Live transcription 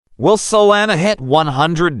Will Solana hit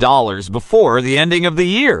 $100 before the ending of the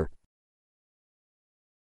year?